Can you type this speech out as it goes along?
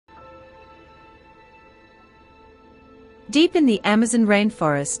Deep in the Amazon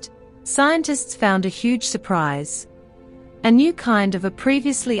rainforest, scientists found a huge surprise. A new kind of a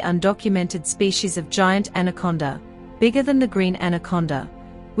previously undocumented species of giant anaconda, bigger than the green anaconda,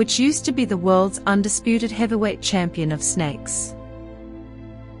 which used to be the world's undisputed heavyweight champion of snakes.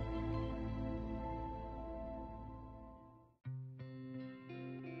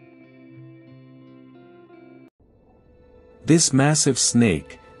 This massive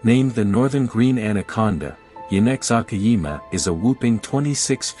snake, named the northern green anaconda, Eunectes akayima, is a whopping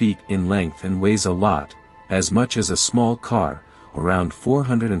 26 feet in length and weighs a lot, as much as a small car, around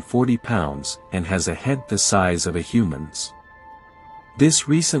 440 pounds, and has a head the size of a human's. This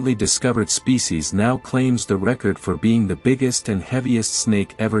recently discovered species now claims the record for being the biggest and heaviest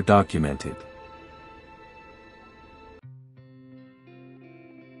snake ever documented.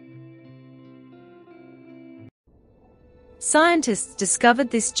 Scientists discovered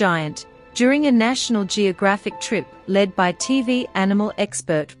this giant during a National Geographic trip led by TV animal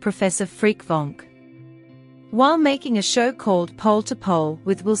expert Professor Freek Vonk. While making a show called Pole to Pole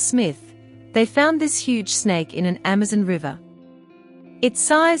with Will Smith, they found this huge snake in an Amazon river. Its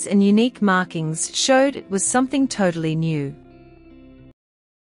size and unique markings showed it was something totally new.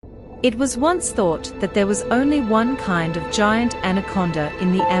 It was once thought that there was only one kind of giant anaconda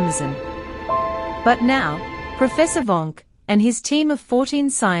in the Amazon. But now, Professor Vonk and his team of 14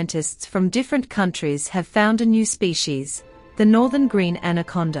 scientists from different countries have found a new species, the northern green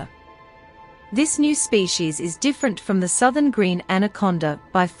anaconda. This new species is different from the southern green anaconda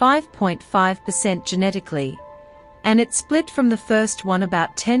by 5.5% genetically, and it split from the first one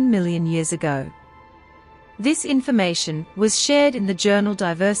about 10 million years ago. This information was shared in the journal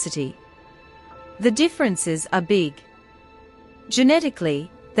Diversity. The differences are big. Genetically,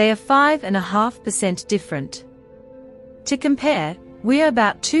 they are 5.5% different. To compare, we are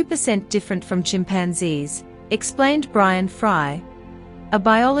about 2% different from chimpanzees, explained Brian Fry, a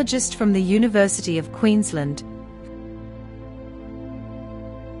biologist from the University of Queensland.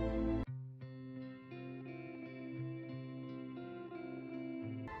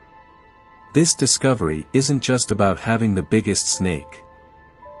 This discovery isn't just about having the biggest snake.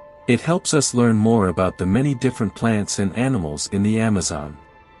 It helps us learn more about the many different plants and animals in the Amazon.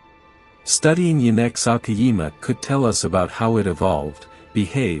 Studying Eunectes akayima could tell us about how it evolved,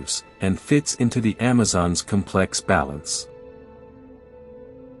 behaves, and fits into the Amazon's complex balance.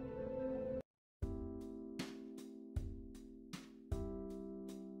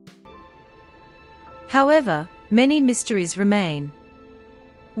 However, many mysteries remain.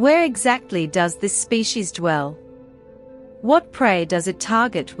 Where exactly does this species dwell? What prey does it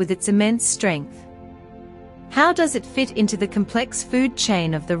target with its immense strength? How does it fit into the complex food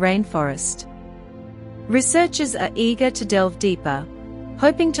chain of the rainforest? Researchers are eager to delve deeper,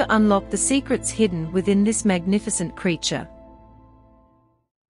 hoping to unlock the secrets hidden within this magnificent creature.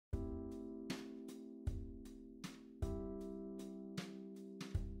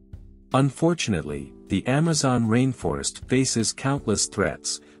 Unfortunately, the Amazon rainforest faces countless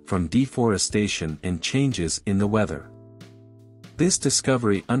threats, from deforestation and changes in the weather. This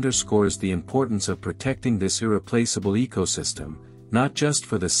discovery underscores the importance of protecting this irreplaceable ecosystem, not just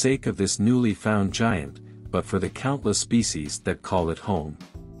for the sake of this newly found giant, but for the countless species that call it home.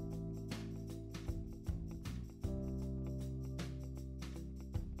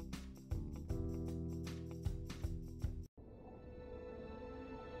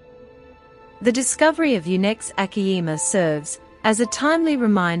 The discovery of Eunectes akayima serves as a timely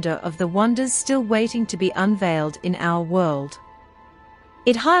reminder of the wonders still waiting to be unveiled in our world.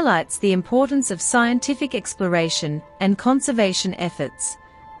 It highlights the importance of scientific exploration and conservation efforts,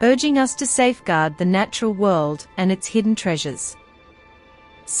 urging us to safeguard the natural world and its hidden treasures.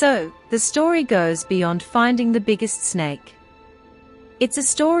 So, the story goes beyond finding the biggest snake. It's a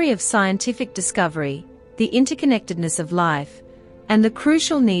story of scientific discovery, the interconnectedness of life, and the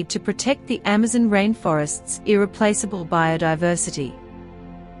crucial need to protect the Amazon rainforest's irreplaceable biodiversity.